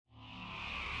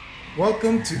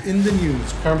Welcome to In the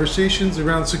News, Conversations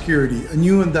Around Security, a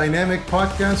new and dynamic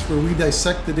podcast where we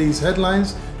dissect the day's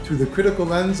headlines through the critical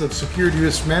lens of security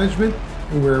risk management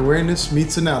and where awareness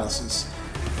meets analysis.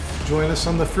 Join us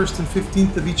on the 1st and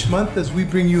 15th of each month as we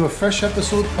bring you a fresh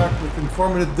episode packed with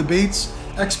informative debates,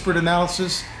 expert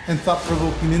analysis, and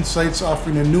thought-provoking insights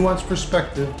offering a nuanced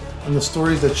perspective on the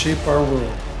stories that shape our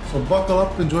world. So buckle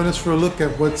up and join us for a look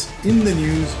at what's in the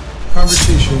news,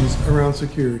 conversations around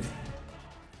security.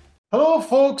 Hello,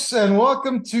 folks, and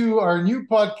welcome to our new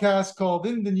podcast called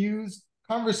In the News,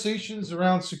 Conversations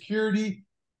Around Security.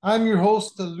 I'm your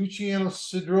host, Luciano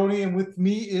Cedrone, and with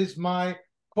me is my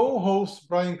co-host,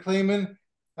 Brian Clayman.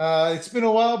 It's been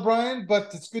a while, Brian,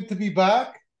 but it's good to be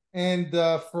back. And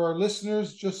for our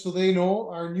listeners, just so they know,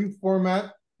 our new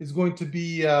format is going to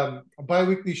be a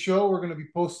bi-weekly show. We're going to be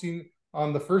posting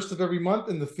on the 1st of every month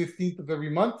and the 15th of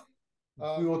every month.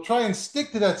 We will try and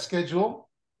stick to that schedule,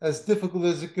 as difficult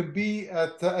as it can be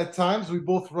at times. We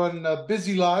both run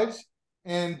busy lives.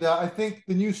 And I think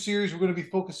the new series, we're going to be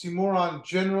focusing more on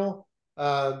general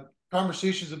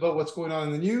conversations about what's going on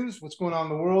in the news, what's going on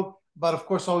in the world, but of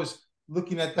course, always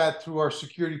looking at that through our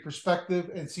security perspective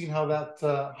and seeing how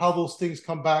how those things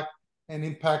come back and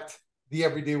impact the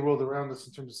everyday world around us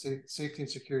in terms of safety and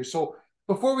security. So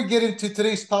before we get into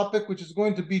today's topic, which is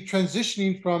going to be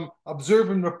transitioning from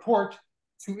observe and report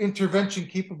to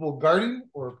intervention-capable guarding,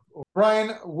 or Brian,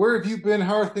 where have you been?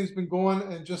 How are things been going?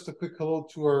 And just a quick hello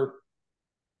to our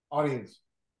audience.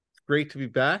 It's great to be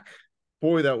back.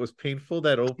 Boy, that was painful,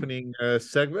 that opening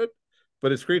segment,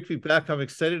 but it's great to be back. I'm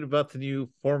excited about the new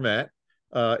format.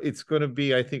 It's going to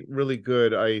be, I think, really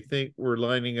good. I think we're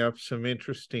lining up some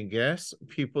interesting guests,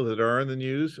 people that are in the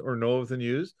news or know of the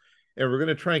news, and we're going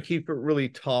to try and keep it really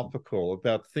topical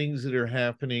about things that are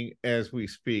happening as we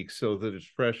speak so that it's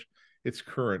fresh. It's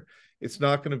current. It's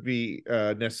not going to be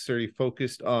necessarily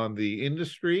focused on the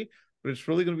industry, but it's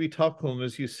really going to be topical. And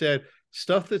as you said,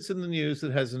 stuff that's in the news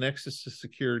that has a nexus to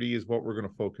security is what we're going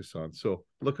to focus on. So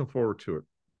looking forward to it.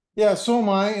 Yeah, so am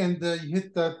I. And you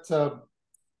hit that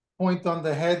point on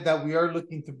the head that we are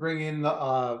looking to bring in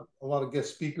a lot of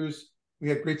guest speakers. We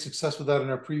had great success with that in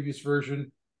our previous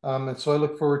version. And so I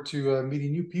look forward to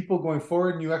meeting new people going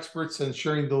forward, new experts, and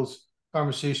sharing those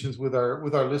conversations with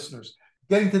our listeners.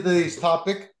 Getting to today's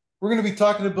topic, we're going to be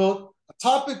talking about a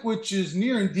topic which is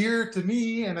near and dear to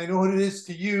me, and I know what it is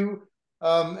to you,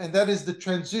 and that is the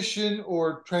transition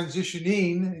or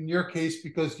transitioning, in your case,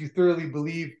 because you thoroughly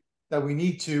believe that we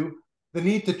need the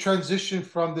need to transition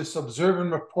from this observe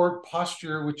and report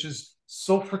posture, which is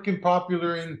so freaking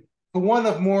popular, to one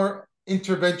of more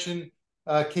intervention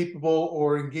capable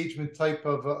or engagement type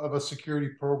of a security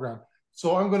program.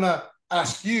 So I'm going to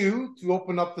ask you to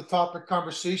open up the topic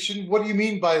conversation. What do you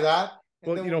mean by that?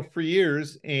 Well, for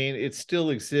years, and it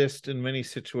still exists in many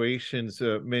situations,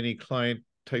 many client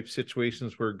type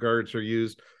situations where guards are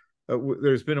used.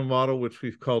 There's been a model which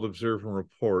we've called observe and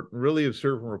report. Really,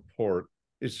 observe and report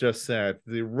is just that.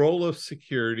 The role of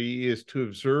security is to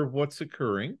observe what's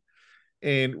occurring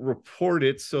and report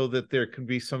it so that there can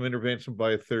be some intervention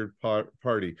by a third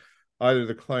party, either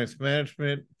the client's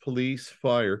management, police,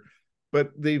 fire.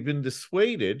 But they've been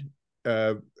dissuaded,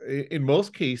 in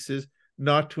most cases,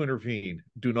 not to intervene.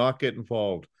 Do not get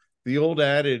involved. The old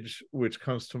adage which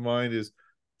comes to mind is,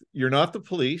 you're not the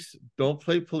police, don't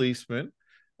play policeman,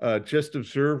 just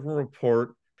observe and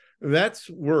report. That's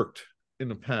worked in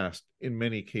the past in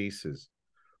many cases.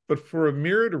 But for a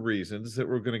myriad of reasons that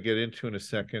we're going to get into in a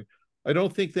second, I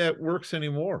don't think that works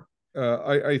anymore.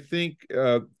 I think,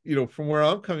 from where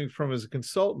I'm coming from as a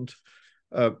consultant,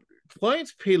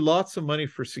 clients pay lots of money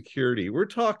for security. We're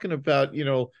talking about,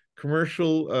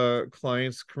 commercial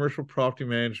clients, commercial property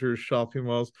managers, shopping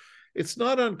malls. It's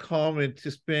not uncommon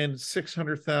to spend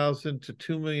 $600,000 to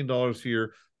 $2 million a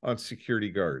year on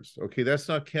security guards. Okay, that's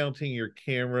not counting your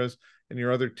cameras and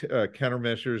your other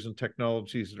countermeasures and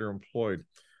technologies that are employed.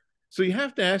 So you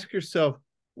have to ask yourself,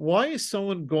 why is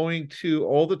someone going to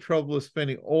all the trouble of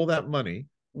spending all that money?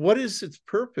 What is its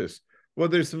purpose? Well,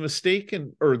 there's a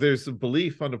mistaken, or there's a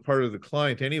belief on the part of the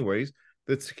client anyways,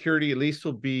 that security at least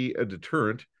will be a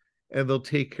deterrent and they'll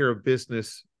take care of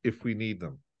business if we need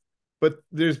them. But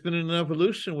there's been an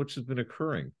evolution which has been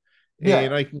occurring. Yeah.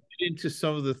 And I can get into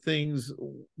some of the things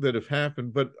that have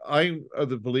happened, but I'm of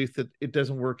the belief that it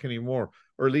doesn't work anymore,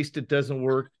 or at least it doesn't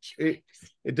work. It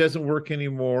doesn't work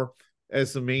anymore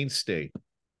as the mainstay.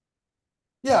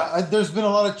 Yeah, there's been a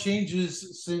lot of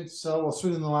changes since,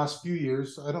 certainly in the last few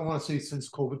years. I don't want to say since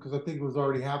COVID, because I think it was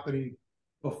already happening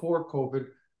before COVID.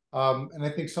 And I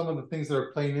think some of the things that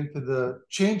are playing into the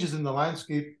changes in the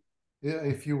landscape,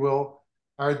 if you will,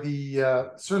 are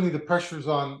certainly the pressures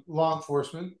on law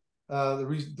enforcement,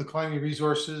 declining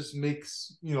resources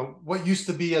makes, what used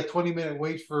to be a 20-minute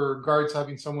wait for guards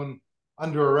having someone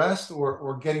under arrest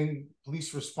or getting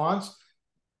police response,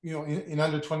 in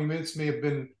under 20 minutes may have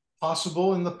been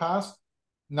possible in the past.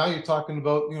 Now you're talking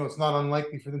about, it's not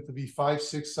unlikely for them to be 5,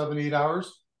 6, 7, 8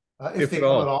 hours, if they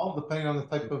come at all, depending on the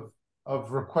type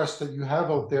of request that you have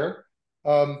out there.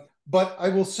 But I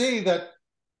will say that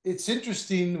it's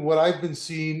interesting. What I've been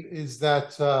seeing is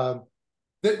that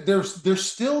there's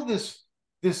still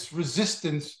this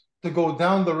resistance to go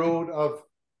down the road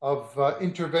of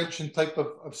intervention type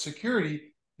of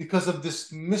security because of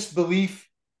this misbelief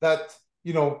that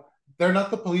they're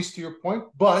not the police, to your point,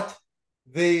 but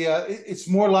it's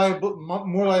more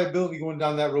liability going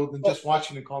down that road than just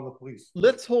watching and calling the police.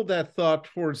 Let's hold that thought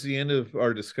towards the end of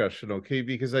our discussion, okay?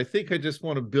 Because I think I just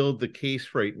want to build the case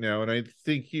right now, and I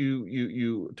think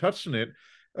you touched on it.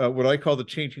 What I call the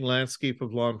changing landscape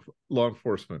of law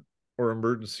enforcement or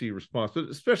emergency response, but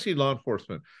especially law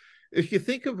enforcement. If you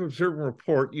think of observe and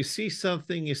report, you see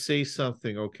something, you say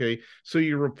something, okay? So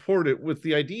you report it with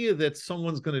the idea that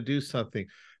someone's going to do something.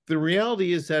 The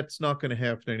reality is that's not going to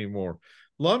happen anymore.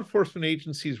 Law enforcement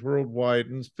agencies worldwide,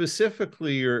 and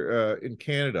specifically in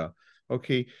Canada,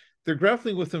 okay, they're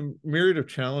grappling with a myriad of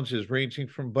challenges ranging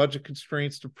from budget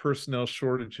constraints to personnel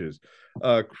shortages.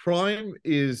 Crime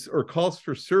calls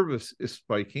for service is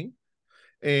spiking,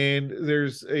 and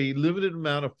there's a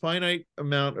finite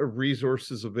amount of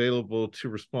resources available to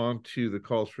respond to the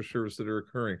calls for service that are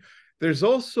occurring. There's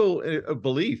also a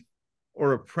belief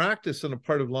or a practice on the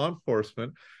part of law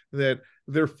enforcement that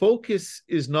their focus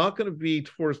is not going to be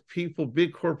towards people,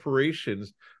 big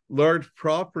corporations, large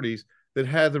properties that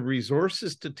have the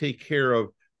resources to take care of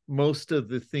most of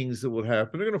the things that will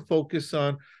happen. They're going to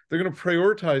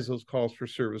prioritize those calls for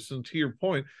service. And to your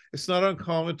point, it's not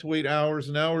uncommon to wait hours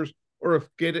and hours or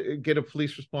get a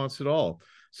police response at all.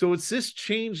 So it's this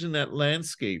change in that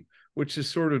landscape which is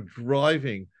sort of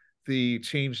driving the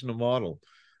change in the model.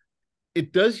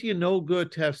 It does you no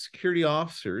good to have security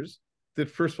officers that,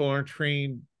 first of all, aren't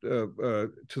trained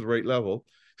to the right level,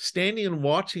 standing and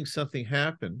watching something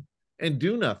happen and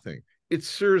do nothing. It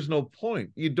serves no point.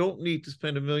 You don't need to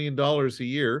spend $1 million a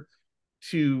year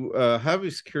to have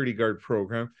a security guard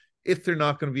program if they're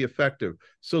not going to be effective.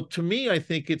 So to me, I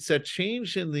think it's that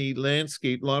change in the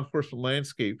landscape, law enforcement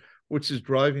landscape, which is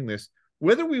driving this.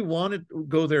 Whether we want to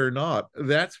go there or not,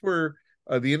 that's where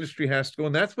the industry has to go,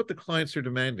 and that's what the clients are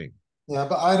demanding. Yeah,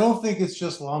 but I don't think it's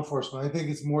just law enforcement. I think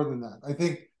it's more than that. I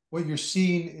think what you're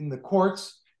seeing in the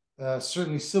courts,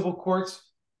 certainly civil courts,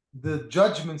 the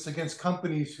judgments against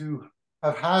companies who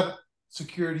have had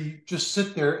security just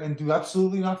sit there and do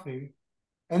absolutely nothing,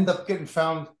 end up getting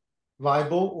found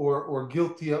liable or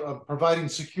guilty of providing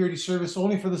security service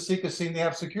only for the sake of saying they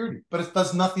have security. But it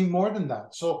does nothing more than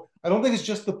that. So I don't think it's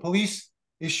just the police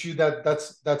issue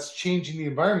that's changing the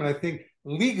environment. I think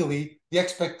legally the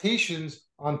expectations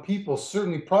on people,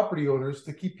 certainly property owners,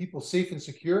 to keep people safe and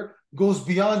secure goes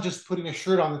beyond just putting a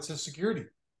shirt on that says security.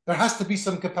 There has to be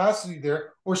some capacity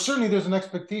there, or certainly there's an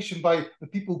expectation by the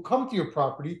people who come to your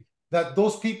property that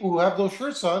those people who have those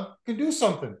shirts on can do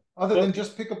something other than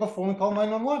just pick up a phone and call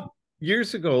 911.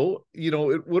 Years ago,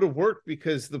 it would have worked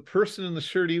because the person in the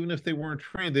shirt, even if they weren't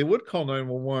trained, they would call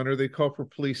 911 or they call for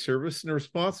police service, and the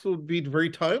response would be very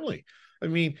timely. I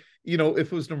mean,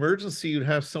 if it was an emergency, you'd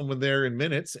have someone there in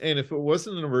minutes. And if it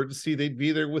wasn't an emergency, they'd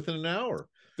be there within an hour.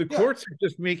 The courts are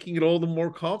just making it all the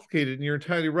more complicated. And you're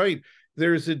entirely right.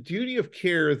 There's a duty of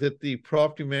care that the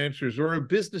property managers or a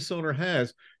business owner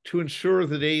has to ensure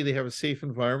that A, they have a safe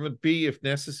environment, B, if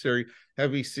necessary,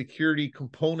 have a security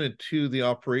component to the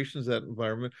operations of that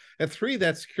environment, and 3,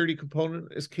 that security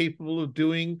component is capable of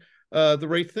doing the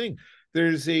right thing.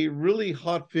 There's a really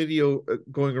hot video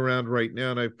going around right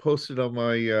now, and I posted on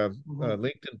my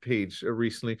LinkedIn page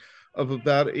recently of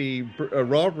about a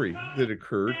robbery that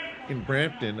occurred in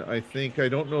Brampton. I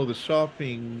don't know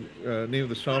the name of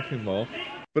the shopping mall,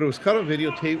 but it was caught on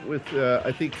videotape with,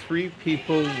 I think 3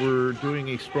 people were doing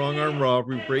a strong arm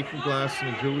robbery, breaking glass in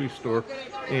a jewelry store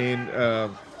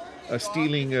and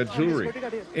stealing jewelry.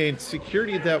 And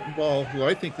security at that mall, who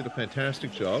I think did a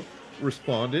fantastic job,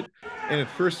 responded. And at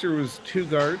first there was 2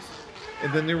 guards,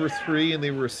 and then there were 3, and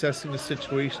they were assessing the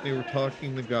situation. They were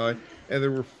talking to the guy, and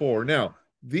there were 4. Now,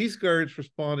 these guards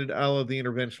responded a la the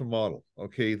intervention model,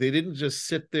 okay? They didn't just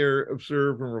sit there,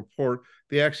 observe, and report.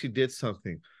 They actually did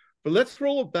something. But let's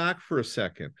roll it back for a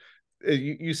second.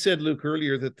 You said, Luke,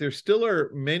 earlier that there still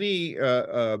are many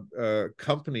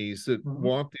companies that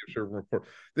want the observe and report.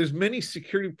 There's many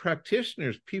security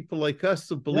practitioners, people like us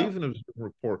that believe in observe and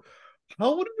report.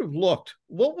 How would it have looked?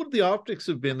 What would the optics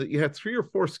have been that you had 3 or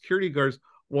 4 security guards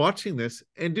watching this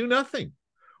and do nothing.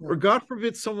 Yeah. Or God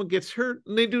forbid someone gets hurt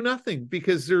and they do nothing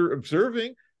because they're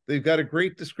observing, they've got a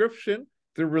great description,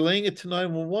 they're relaying it to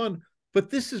 911, but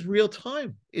this is real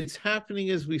time. It's happening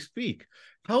as we speak.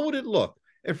 How would it look?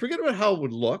 And forget about how it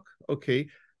would look, okay?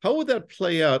 How would that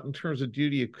play out in terms of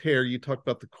duty of care? You talked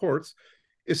about the courts.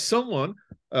 If someone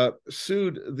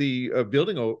sued the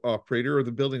building operator or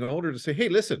the building owner to say, hey,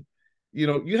 listen,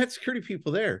 you had security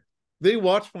people there. They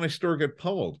watched my store get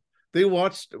pummeled. They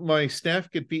watched my staff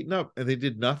get beaten up, and they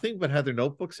did nothing but had their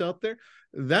notebooks out there.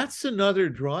 That's another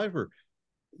driver.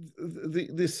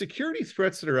 The security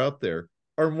threats that are out there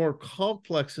are more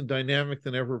complex and dynamic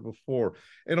than ever before.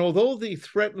 And although the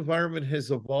threat environment has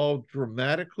evolved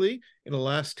dramatically in the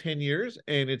last 10 years,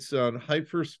 and it's on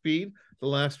hyper speed the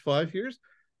last 5 years,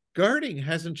 guarding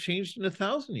hasn't changed in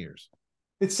 1,000 years.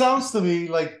 It sounds to me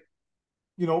like,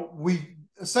 we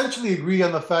essentially agree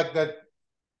on the fact that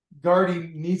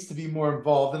guarding needs to be more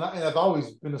involved, and I've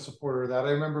always been a supporter of that.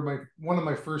 I remember one of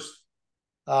my first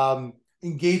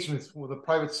engagements with a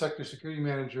private sector security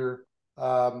manager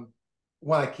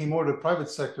when I came over to the private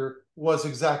sector was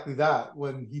exactly that.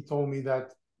 When he told me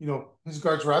that his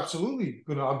guards were absolutely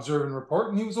going to observe and report,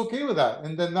 and he was okay with that.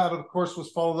 And then that, of course,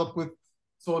 was followed up with,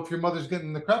 so if your mother's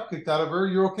getting the crap kicked out of her,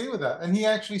 you're okay with that? And he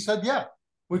actually said, yeah,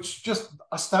 which just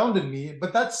astounded me.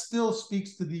 But that still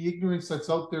speaks to the ignorance that's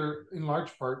out there in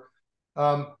large part.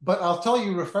 But I'll tell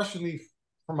you refreshingly,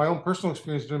 from my own personal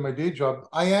experience during my day job,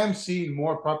 I am seeing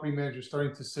more property managers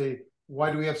starting to say,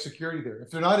 why do we have security there? If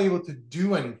they're not able to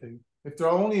do anything, if they're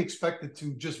only expected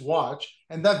to just watch,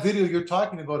 and that video you're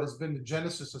talking about has been the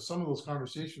genesis of some of those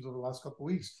conversations over the last couple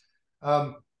of weeks,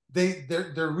 they're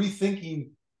rethinking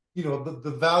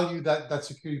the value that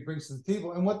security brings to the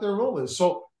table and what their role is.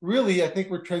 So really, I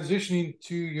think we're transitioning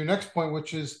to your next point,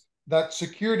 which is that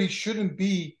security shouldn't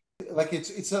be like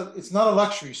it's not a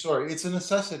luxury. Sorry, it's a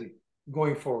necessity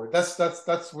going forward.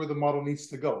 That's where the model needs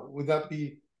to go. Would that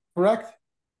be correct?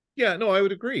 Yeah, no, I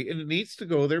would agree, and it needs to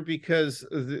go there because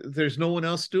there's no one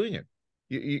else doing it.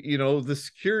 The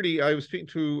security. I was speaking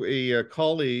to a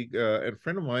colleague and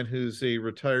friend of mine who's a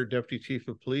retired deputy chief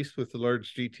of police with a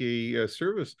large GTA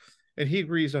service, and he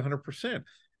agrees 100%.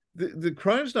 The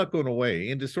crime's not going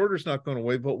away and disorder's not going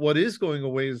away, but what is going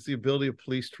away is the ability of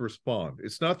police to respond.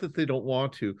 It's not that they don't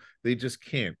want to, they just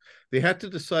can't. They have to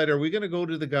decide, are we going to go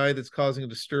to the guy that's causing a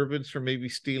disturbance or maybe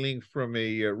stealing from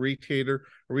a retailer?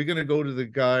 Are we going to go to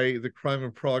the crime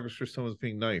in progress where someone's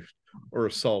being knifed or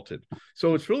assaulted?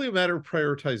 So it's really a matter of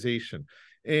prioritization.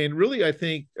 And really, I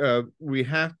think we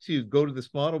have to go to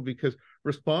this model because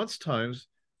response times,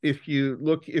 if you're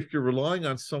relying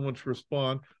on someone to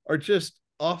respond, are just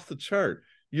off the chart.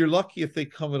 You're lucky if they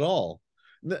come at all.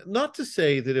 Not to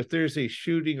say that if there's a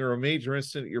shooting or a major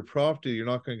incident at your property, you're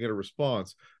not going to get a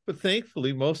response. But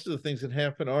thankfully, most of the things that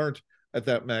happen aren't at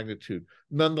that magnitude.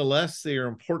 Nonetheless, they are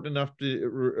important enough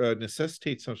to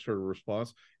necessitate some sort of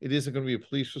response. It isn't going to be a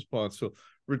police response. So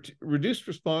reduced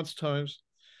response times,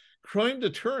 crime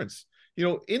deterrence.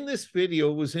 In this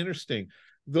video, it was interesting.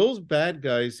 Those bad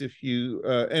guys, if you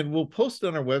and we'll post it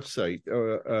on our website,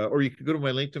 or you can go to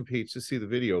my LinkedIn page to see the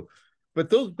video. But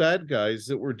those bad guys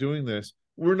that were doing this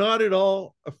were not at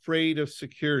all afraid of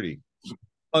security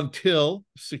until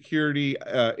security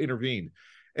intervened.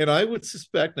 And I would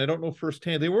suspect, and I don't know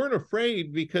firsthand, they weren't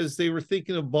afraid because they were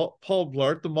thinking of Paul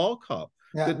Blart, the mall cop,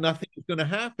 that nothing is going to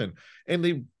happen. And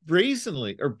they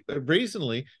brazenly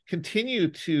continue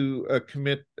to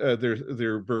commit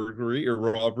their burglary or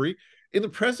robbery in the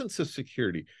presence of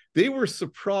security. They were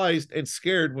surprised and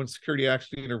scared when security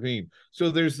actually intervened.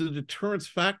 So there's the deterrence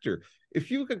factor.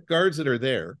 If you've got guards that are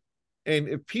there, and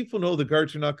if people know the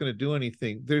guards are not going to do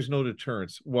anything, there's no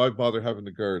deterrence. Why bother having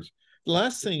the guards? The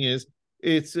last thing is,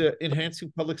 it's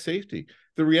enhancing public safety.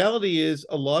 The reality is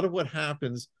a lot of what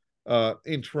happens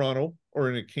in Toronto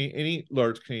or in any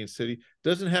large Canadian city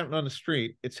doesn't happen on the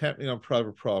street. It's happening on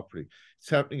private property. It's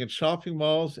happening in shopping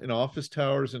malls, in office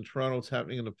towers. In Toronto, it's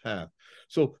happening in the path.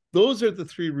 So those are the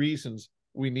three reasons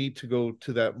we need to go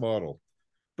to that model.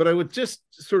 But I would just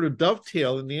sort of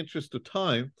dovetail in the interest of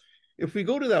time. If we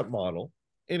go to that model,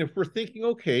 and if we're thinking,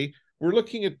 okay, we're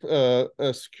looking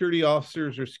at security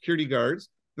officers or security guards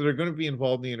that are going to be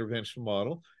involved in the intervention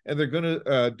model, and they're going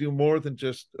to do more than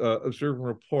just observe and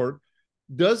report.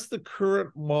 Does the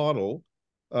current model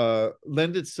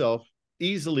lend itself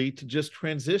easily to just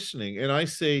transitioning? And I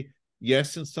say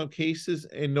yes in some cases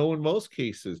and no in most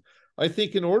cases. I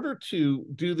think in order to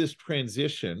do this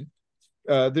transition,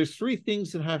 there's three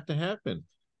things that have to happen.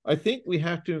 I think we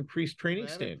have to increase training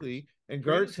standards, and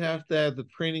guards have to have the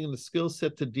training and the skill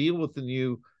set to deal with the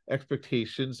new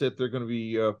expectations that they're going to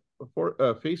be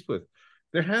faced with.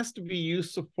 there has to be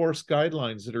use of force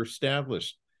guidelines that are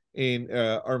established and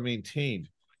are maintained.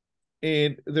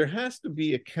 And there has to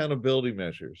be accountability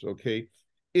measures, okay?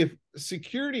 If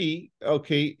security,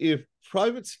 okay, if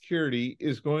private security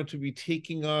is going to be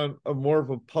taking on a more of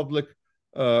a public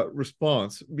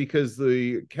response because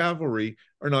the cavalry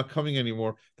are not coming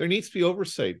anymore, there needs to be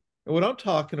oversight. And what I'm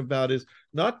talking about is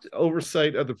not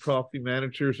oversight of the property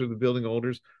managers or the building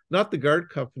owners, not the guard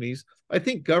companies. I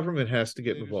think government has to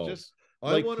get involved, just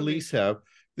like police have,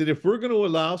 that if we're going to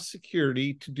allow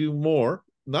security to do more,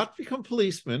 not become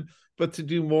policemen, but to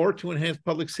do more to enhance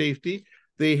public safety,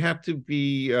 they have to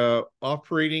be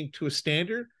operating to a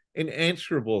standard and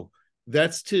answerable.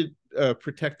 That's to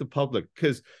protect the public.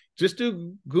 Because just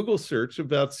do Google search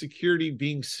about security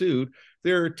being sued.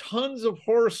 There are tons of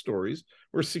horror stories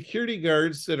where security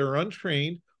guards that are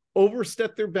untrained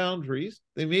overstep their boundaries.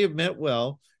 They may have meant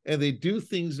well, and they do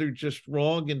things that are just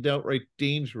wrong and outright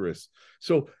dangerous.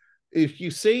 So if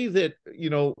you say that, you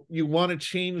know, you want to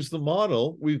change the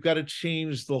model, we've got to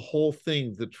change the whole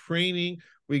thing, the training.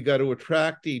 We got to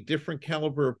attract a different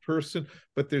caliber of person,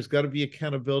 but there's got to be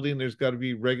accountability and there's got to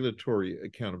be regulatory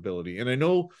accountability. And I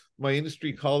know my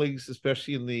industry colleagues,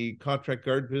 especially in the contract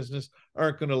guard business,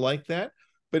 aren't going to like that.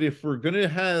 But if we're going to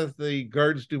have the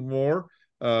guards do more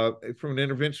from an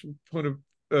intervention point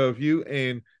of view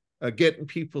and get in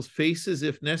people's faces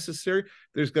if necessary,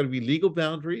 there's got to be legal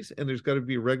boundaries and there's got to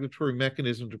be a regulatory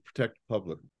mechanism to protect the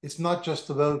public. It's not just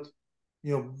about,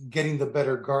 you know, getting the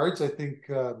better guards. I think,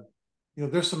 you know,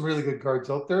 there's some really good guards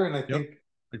out there. And I think,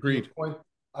 agreed. Point,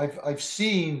 I've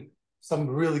seen some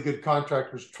really good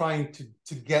contractors trying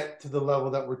to get to the level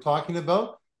that we're talking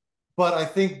about. But I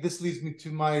think this leads me to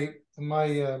my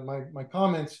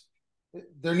comments.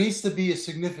 There needs to be a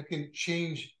significant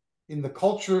change in the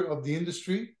culture of the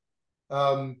industry,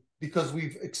 because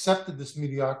we've accepted this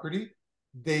mediocrity.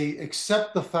 They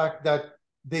accept the fact that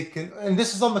they can, and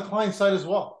this is on the client side as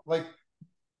well. Like,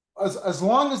 as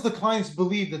long as the clients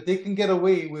believe that they can get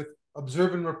away with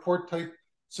observe and report type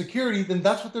security, then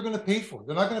that's what they're going to pay for.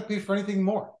 They're not going to pay for anything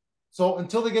more. So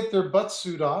until they get their butts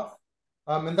sued off,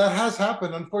 and that has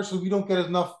happened, unfortunately, we don't get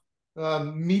enough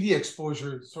media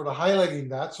exposure sort of highlighting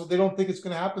that, so they don't think it's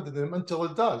going to happen to them until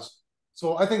it does.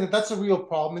 So I think that that's a real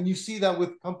problem, and you see that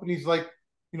with companies like,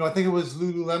 you know, I think it was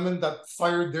Lululemon that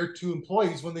fired their 2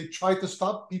 employees when they tried to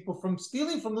stop people from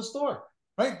stealing from the store,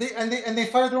 right? They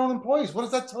fired their own employees. What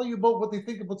does that tell you about what they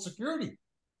think about security?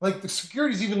 Like, the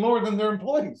security is even lower than their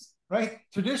employees, right?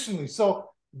 Traditionally. So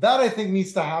that, I think,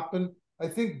 needs to happen. I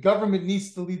think government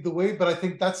needs to lead the way, but I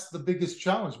think that's the biggest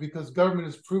challenge, because government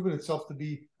has proven itself to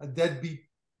be a deadbeat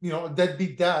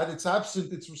dad. It's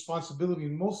absent its responsibility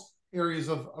in most areas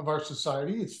of our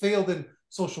society. It's failed in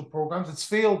social programs. It's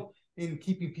failed in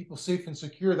keeping people safe and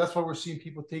secure. That's why we're seeing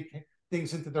people take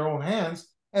things into their own hands,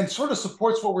 and sort of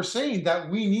supports what we're saying, that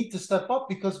we need to step up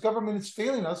because government is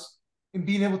failing us in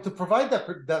being able to provide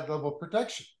that level of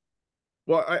protection.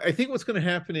 Well, I think what's going to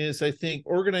happen is, I think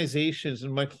organizations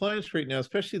and my clients right now,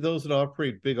 especially those that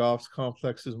operate big office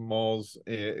complexes, malls,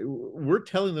 we're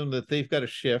telling them that they've got to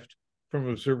shift from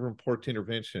observe and report to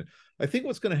intervention. I think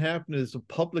what's going to happen is the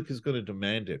public is going to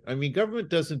demand it. I mean, government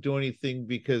doesn't do anything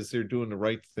because they're doing the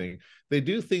right thing. They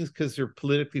do things because they're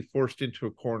politically forced into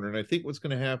a corner. And I think what's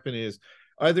going to happen is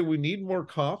either we need more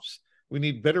cops, we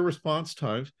need better response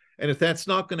times. And if that's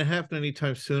not going to happen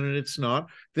anytime soon, and it's not,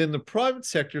 then the private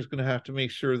sector is going to have to make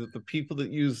sure that the people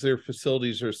that use their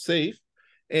facilities are safe.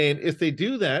 And if they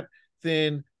do that,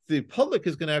 then the public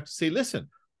is going to have to say, listen,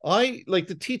 like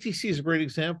the TTC is a great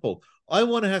example. I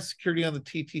want to have security on the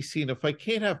TTC. And if I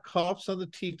can't have cops on the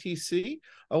TTC,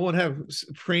 I want to have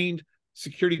trained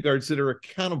security guards that are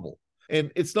accountable. And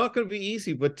it's not going to be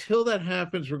easy, but till that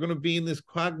happens, we're going to be in this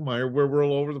quagmire where we're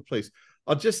all over the place.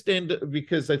 I'll just end,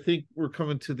 because I think we're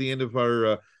coming to the end of our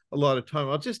a lot of time.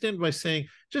 I'll just end by saying,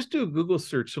 just do a Google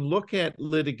search and look at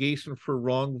litigation for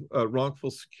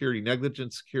wrongful security,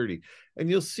 negligent security. And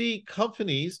you'll see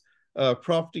companies,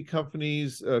 property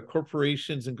companies,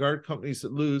 corporations, and guard companies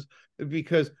that lose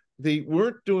because they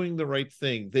weren't doing the right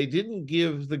thing. They didn't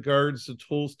give the guards the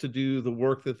tools to do the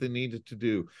work that they needed to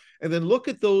do. And then look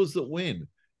at those that win.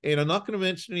 And I'm not going to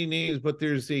mention any names, but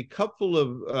there's a couple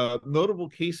of notable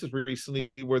cases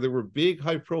recently where there were big,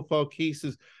 high-profile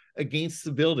cases against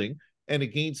the building and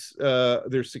against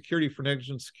their security for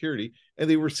negligent security. And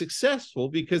they were successful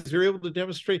because they're able to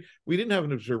demonstrate we didn't have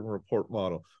an observe and report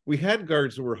model. We had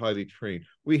guards that were highly trained.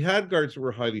 We had guards that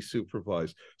were highly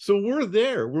supervised. So we're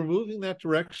there. We're moving that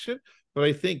direction. But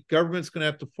I think government's going to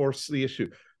have to force the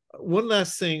issue. One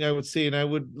last thing I would say, and I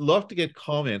would love to get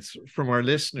comments from our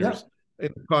listeners. Yeah.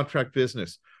 In contract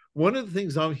business, One of the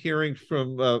things I'm hearing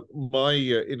from my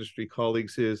industry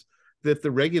colleagues is that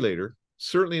the regulator,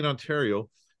 certainly in Ontario,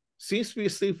 seems to be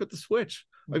asleep at the switch.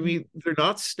 I mean, they're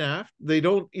not staffed. They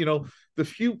don't, the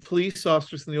few police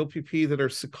officers in the OPP that are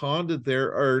seconded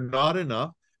there are not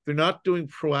enough. They're not doing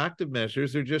proactive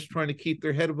measures. They're just trying to keep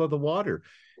their head above the water.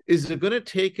 Is it going to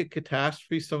take a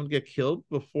catastrophe, someone get killed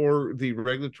before the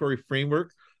regulatory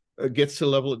framework gets to the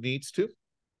level it needs to?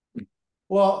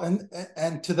 Well,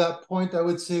 and to that point, I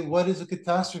would say, what is a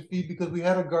catastrophe? Because we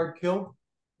had a guard killed,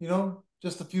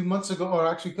 just a few months ago, or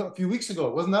actually a few weeks ago.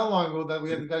 It wasn't that long ago that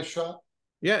we had a guy shot.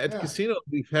 Yeah, at the casino,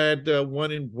 we've had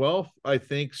one in Guelph, I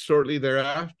think, shortly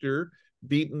thereafter,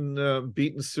 beaten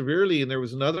severely, and there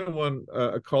was another one.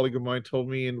 A colleague of mine told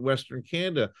me in Western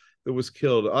Canada that was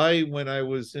killed. When I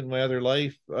was in my other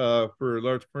life for a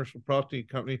large commercial property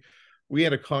company, we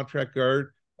had a contract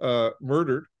guard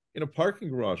murdered in a parking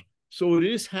garage. So it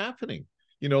is happening,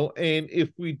 and if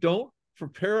we don't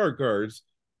prepare our guards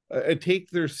and take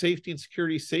their safety and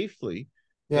security safely,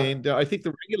 and I think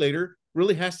the regulator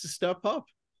really has to step up.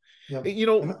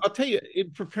 I'll tell you,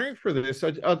 in preparing for this,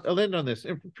 I'll end on this.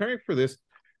 In preparing for this,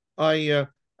 I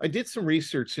did some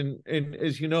research, and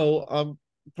as you know, I'm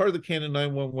part of the Canada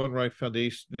 911 Right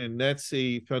Foundation, and that's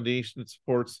a foundation that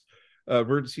supports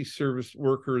emergency service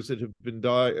workers that have been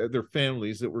their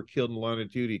families that were killed in the line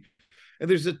of duty. And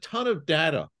there's a ton of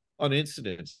data on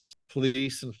incidents,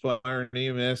 police and fire and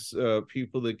EMS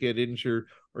people that get injured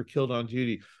or killed on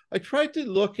duty. I tried to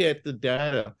look at the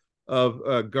data of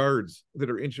guards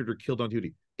that are injured or killed on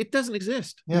duty. It doesn't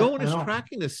exist. No one is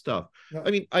tracking this stuff.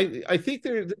 I mean, I think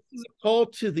there is a call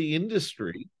to the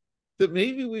industry that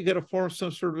maybe we got to form some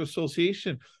sort of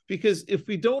association, because if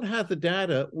we don't have the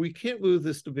data, we can't move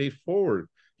this debate forward.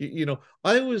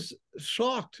 I was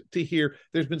shocked to hear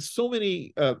there's been so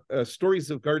many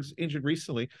stories of guards injured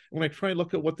recently. When I try and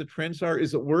look at what the trends are,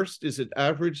 is it worse? Is it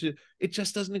average? It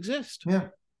just doesn't exist. Yeah,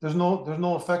 there's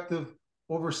no effective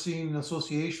overseeing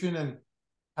association. And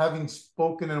having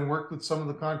spoken and worked with some of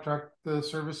the contract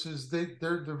services,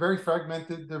 they're very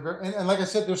fragmented. And like I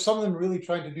said, there's some of them really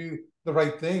trying to do the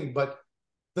right thing, but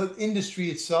the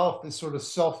industry itself is sort of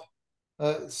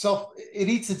it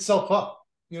eats itself up.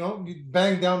 You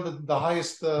bang down the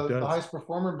highest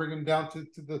performer and bring them down to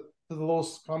the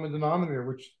lowest common denominator,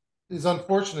 which is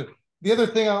unfortunate. The other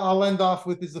thing I'll end off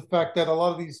with is the fact that a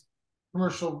lot of these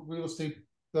commercial real estate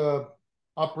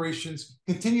operations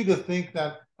continue to think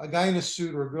that a guy in a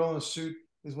suit or a girl in a suit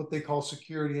is what they call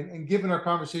security. And given our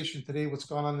conversation today, what's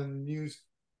gone on in the news,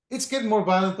 it's getting more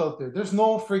violent out there. There's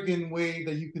no friggin' way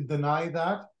that you can deny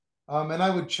that. And I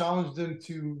would challenge them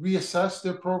to reassess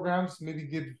their programs, maybe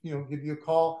give you a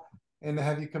call and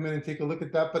have you come in and take a look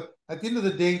at that. But at the end of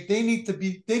the day, they need to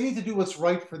do what's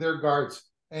right for their guards.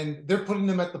 And they're putting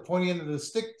them at the pointy end of the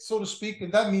stick, so to speak.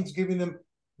 And that means giving them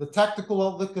the tactical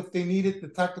outlook if they need it, the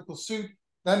tactical suit.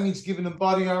 That means giving them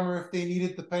body armor if they need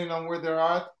it, depending on where they're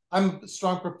at. I'm a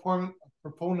strong proponent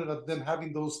of them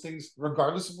having those things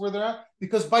regardless of where they're at,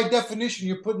 because by definition,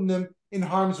 you're putting them in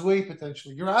harm's way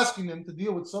potentially. You're asking them to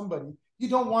deal with somebody you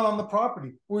don't want on the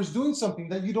property or is doing something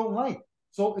that you don't like.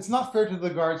 So it's not fair to the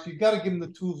guards. You've got to give them the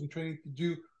tools and training to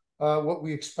do what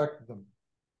we expect of them.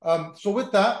 So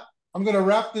with that, I'm going to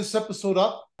wrap this episode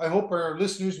up. I hope our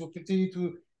listeners will continue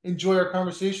to enjoy our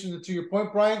conversation. And to your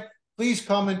point, Brian, please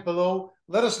comment below.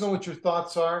 Let us know what your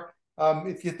thoughts are.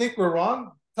 If you think we're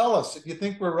wrong, tell us. If you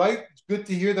think we're right, it's good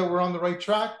to hear that we're on the right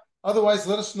track. Otherwise,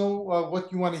 let us know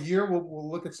what you want to hear. We'll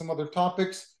look at some other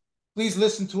topics. Please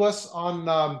listen to us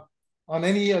on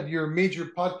any of your major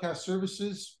podcast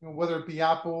services, whether it be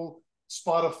Apple,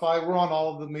 Spotify. We're on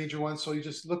all of the major ones, so you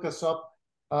just look us up.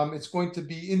 It's going to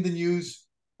be In the News,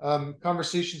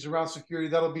 Conversations Around Security.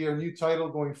 That'll be our new title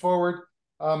going forward.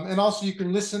 And also you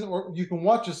can listen or you can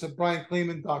watch us at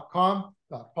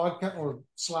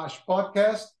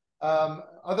brianclayman.com/podcast.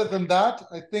 Other than that,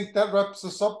 I think that wraps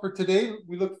us up for today.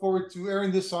 We look forward to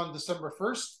airing this on December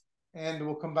 1st, and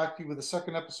we'll come back to you with a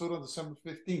second episode on December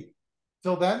 15th.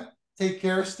 Till then, take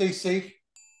care, stay safe,